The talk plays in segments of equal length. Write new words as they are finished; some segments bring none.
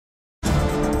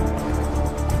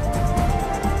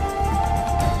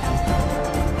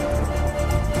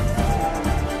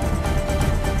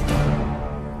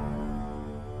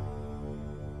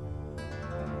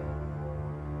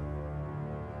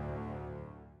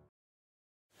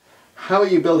How are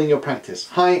you building your practice?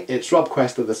 Hi, it's Rob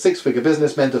Quester, the six-figure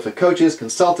business mentor for coaches,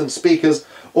 consultants, speakers,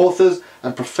 authors,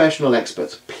 and professional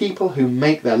experts. People who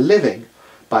make their living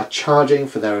by charging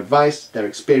for their advice, their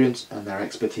experience, and their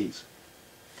expertise.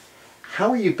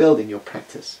 How are you building your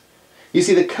practice? You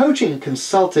see, the coaching,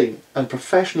 consulting, and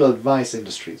professional advice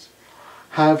industries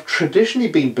have traditionally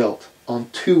been built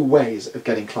on two ways of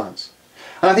getting clients.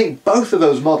 And I think both of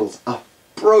those models are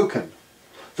broken.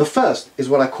 The first is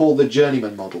what I call the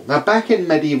journeyman model. Now, back in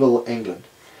medieval England,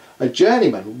 a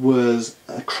journeyman was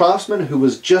a craftsman who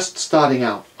was just starting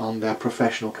out on their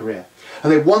professional career.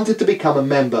 And they wanted to become a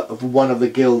member of one of the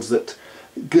guilds that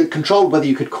controlled whether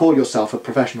you could call yourself a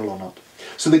professional or not.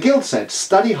 So the guild said,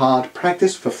 study hard,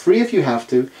 practice for free if you have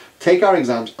to, take our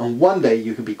exams, and one day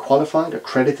you can be qualified,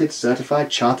 accredited,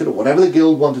 certified, chartered, or whatever the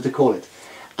guild wanted to call it.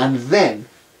 And then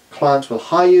clients will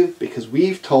hire you because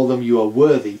we've told them you are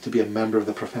worthy to be a member of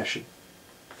the profession.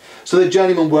 So the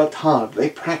journeyman worked hard, they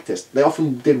practiced, they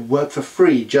often did work for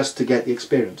free just to get the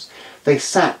experience. They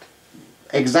sat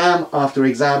exam after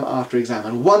exam after exam,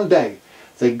 and one day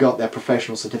they got their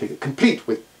professional certificate, complete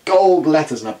with gold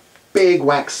letters and a big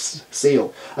wax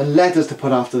seal and letters to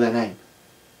put after their name.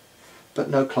 But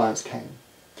no clients came.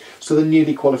 So the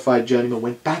newly qualified journeyman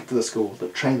went back to the school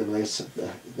that trained them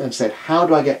and said, how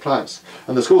do I get clients?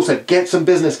 And the school said, get some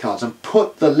business cards and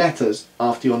put the letters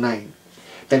after your name.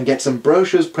 Then get some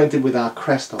brochures printed with our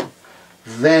crest on.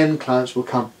 Then clients will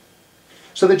come.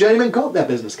 So the journeyman got their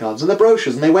business cards and the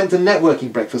brochures, and they went to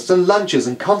networking breakfasts and lunches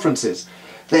and conferences.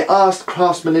 They asked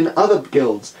craftsmen in other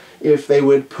guilds if they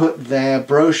would put their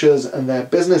brochures and their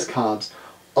business cards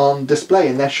on display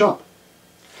in their shop.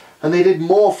 And they did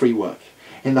more free work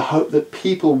in the hope that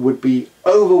people would be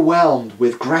overwhelmed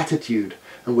with gratitude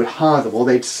and would hire them, or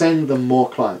they'd send them more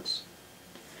clients.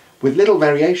 With little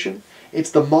variation, it's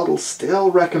the model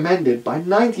still recommended by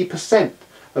 90%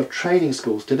 of training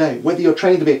schools today, whether you're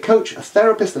training to be a coach, a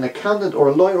therapist, an accountant, or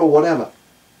a lawyer, or whatever.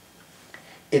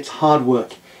 It's hard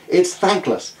work, it's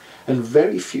thankless, and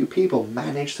very few people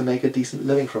manage to make a decent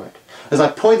living from it. As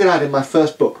I pointed out in my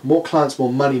first book, More Clients,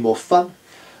 More Money, More Fun,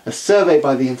 a survey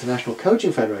by the International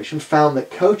Coaching Federation found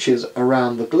that coaches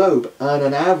around the globe earn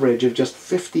an average of just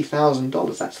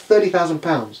 $50,000. That's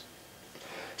 £30,000.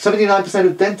 79%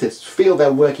 of dentists feel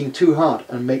they're working too hard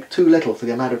and make too little for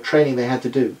the amount of training they had to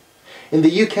do. In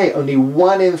the UK, only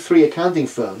 1 in 3 accounting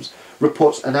firms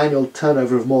reports an annual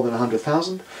turnover of more than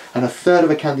 100,000, and a third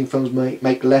of accounting firms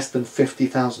make less than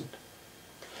 50,000.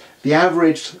 The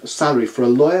average salary for a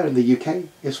lawyer in the UK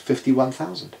is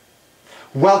 51,000.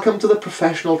 Welcome to the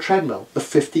professional treadmill, the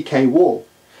 50k wall.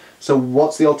 So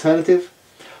what's the alternative?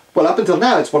 Well, up until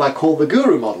now, it's what I call the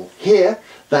guru model. Here,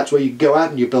 that's where you go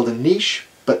out and you build a niche,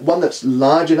 but one that's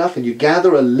large enough, and you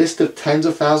gather a list of tens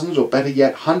of thousands, or better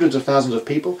yet, hundreds of thousands of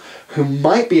people who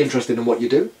might be interested in what you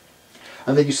do.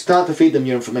 And then you start to feed them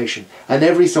your information. And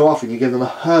every so often you give them a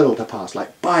hurdle to pass,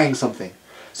 like buying something.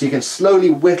 So you can slowly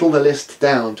whittle the list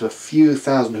down to a few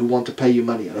thousand who want to pay you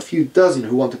money, and a few dozen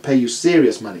who want to pay you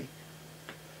serious money.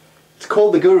 It's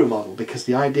called the guru model because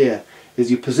the idea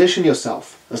is you position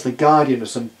yourself as the guardian of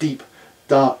some deep,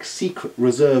 dark secret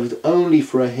reserved only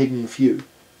for a hidden few.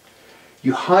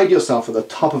 You hide yourself at the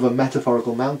top of a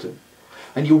metaphorical mountain,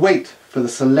 and you wait for the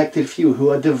selected few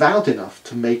who are devout enough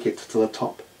to make it to the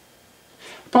top.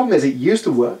 The problem is, it used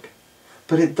to work,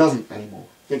 but it doesn't anymore.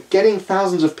 Yet getting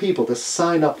thousands of people to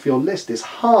sign up for your list is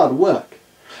hard work,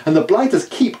 and the blighters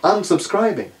keep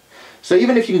unsubscribing. So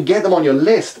even if you can get them on your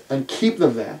list and keep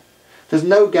them there, there's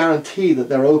no guarantee that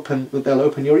they'll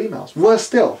open your emails. Worse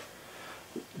still,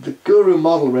 the guru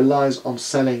model relies on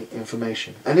selling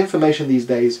information, and information these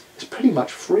days is pretty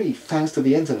much free thanks to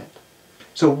the internet.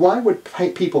 So why would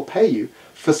people pay you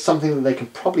for something that they can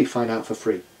probably find out for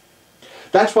free?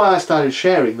 That's why I started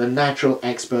sharing the natural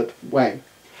expert way.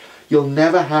 You'll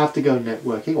never have to go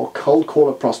networking or cold call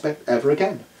a prospect ever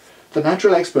again. The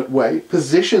natural expert way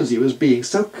positions you as being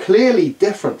so clearly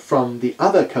different from the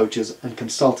other coaches and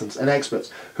consultants and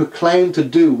experts who claim to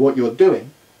do what you're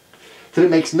doing that it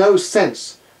makes no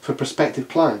sense for prospective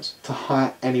clients to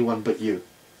hire anyone but you.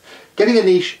 Getting a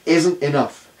niche isn't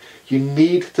enough. You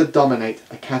need to dominate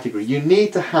a category. You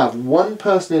need to have one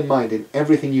person in mind in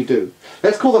everything you do.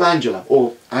 Let's call them Angela,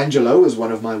 or Angelo, as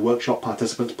one of my workshop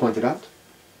participants pointed out.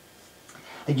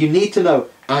 And you need to know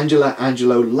Angela,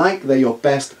 Angelo, like they're your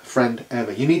best friend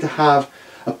ever. You need to have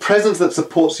a presence that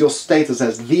supports your status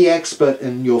as the expert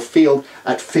in your field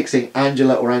at fixing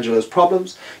Angela or Angelo's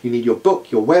problems. You need your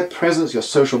book, your web presence, your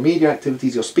social media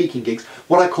activities, your speaking gigs,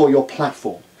 what I call your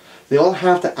platform. They all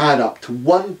have to add up to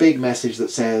one big message that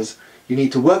says, you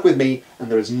need to work with me,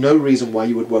 and there is no reason why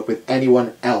you would work with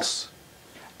anyone else.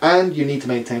 And you need to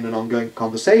maintain an ongoing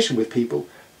conversation with people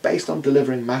based on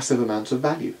delivering massive amounts of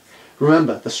value.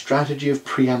 Remember the strategy of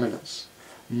preeminence.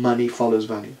 Money follows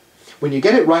value. When you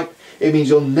get it right, it means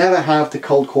you'll never have to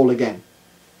cold call again.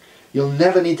 You'll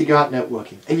never need to go out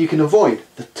networking, and you can avoid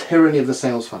the tyranny of the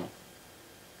sales funnel.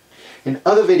 In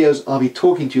other videos, I'll be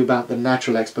talking to you about the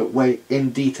natural expert way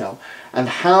in detail and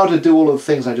how to do all of the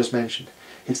things I just mentioned.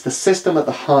 It's the system at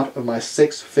the heart of my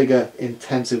 6-figure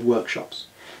intensive workshops,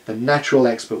 the Natural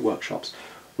Expert Workshops,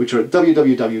 which are at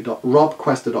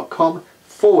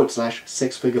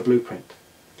www.robquester.com/6-figure blueprint.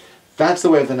 That's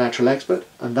the way of the natural expert,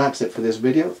 and that's it for this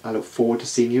video. I look forward to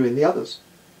seeing you in the others.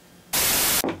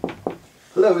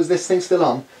 Hello, is this thing still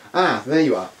on? Ah, there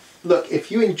you are. Look,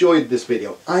 if you enjoyed this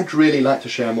video, I'd really like to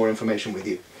share more information with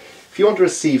you. If you want to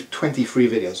receive 20 free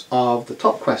videos of the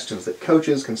top questions that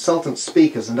coaches, consultants,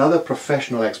 speakers and other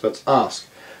professional experts ask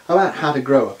about how to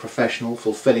grow a professional,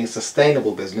 fulfilling,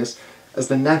 sustainable business as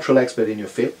the natural expert in your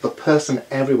field, the person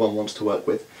everyone wants to work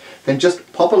with, then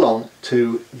just pop along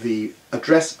to the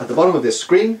address at the bottom of this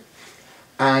screen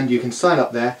and you can sign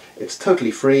up there. It's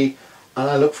totally free and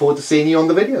I look forward to seeing you on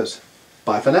the videos.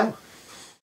 Bye for now.